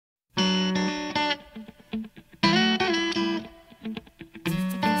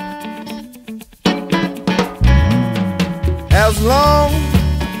As long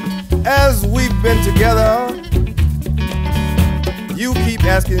as we've been together, you keep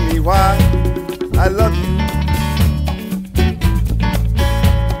asking me why I love you.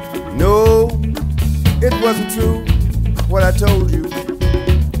 No, it wasn't true what I told you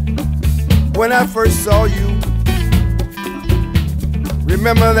when I first saw you.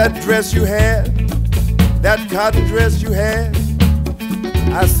 Remember that dress you had, that cotton dress you had?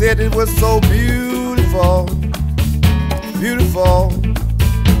 I said it was so beautiful, beautiful.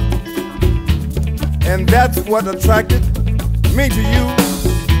 And that's what attracted me to you.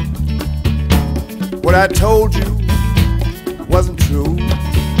 What I told you wasn't true.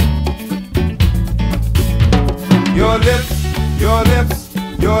 Your lips, your lips,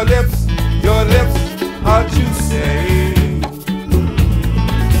 your lips, your lips are juicy.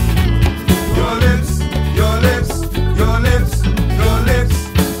 Your lips, your lips, your lips, your lips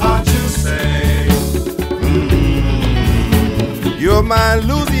are juicy. You're my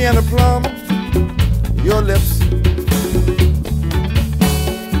Louisiana plum. Your lips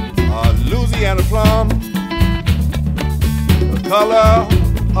are Louisiana plum, the color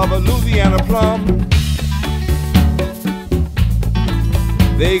of a Louisiana plum.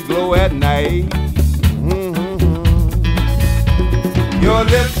 They glow at night. Your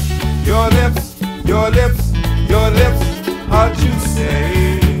lips, your lips, your lips, your lips are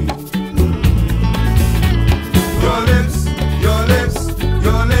juicy. Your lips, your lips,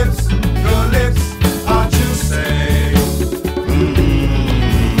 your lips, your lips are juicy.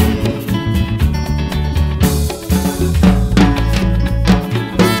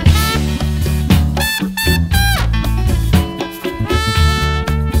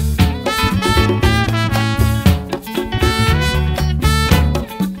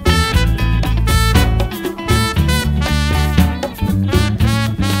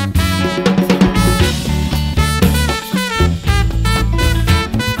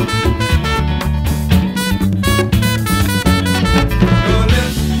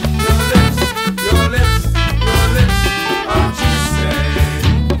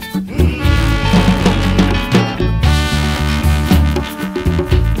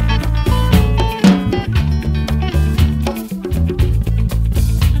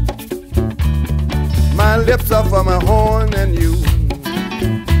 My lips are for my horn and you.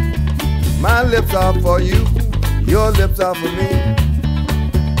 My lips are for you. Your lips are for me.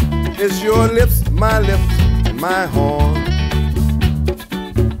 It's your lips, my lips, and my horn.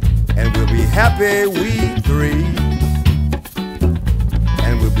 And we'll be happy we three.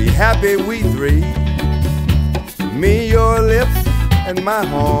 And we'll be happy we three. Me, your lips, and my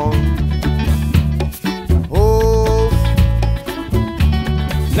horn. Oh,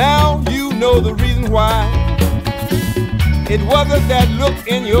 now you know the reason why. It wasn't that look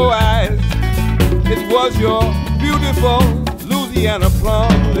in your eyes. It was your beautiful Louisiana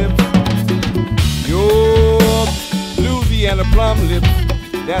plum lips. Your Louisiana plum lips,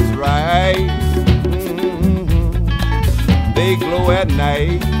 that's right. They glow at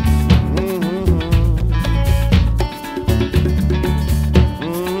night.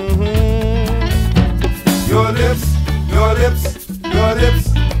 Your lips, your lips, your lips,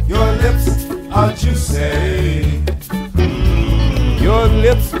 your lips are juicy. Your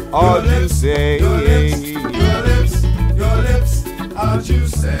lips are juicy. Your lips, your lips, your lips are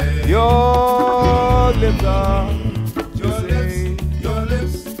juicy. Your lips are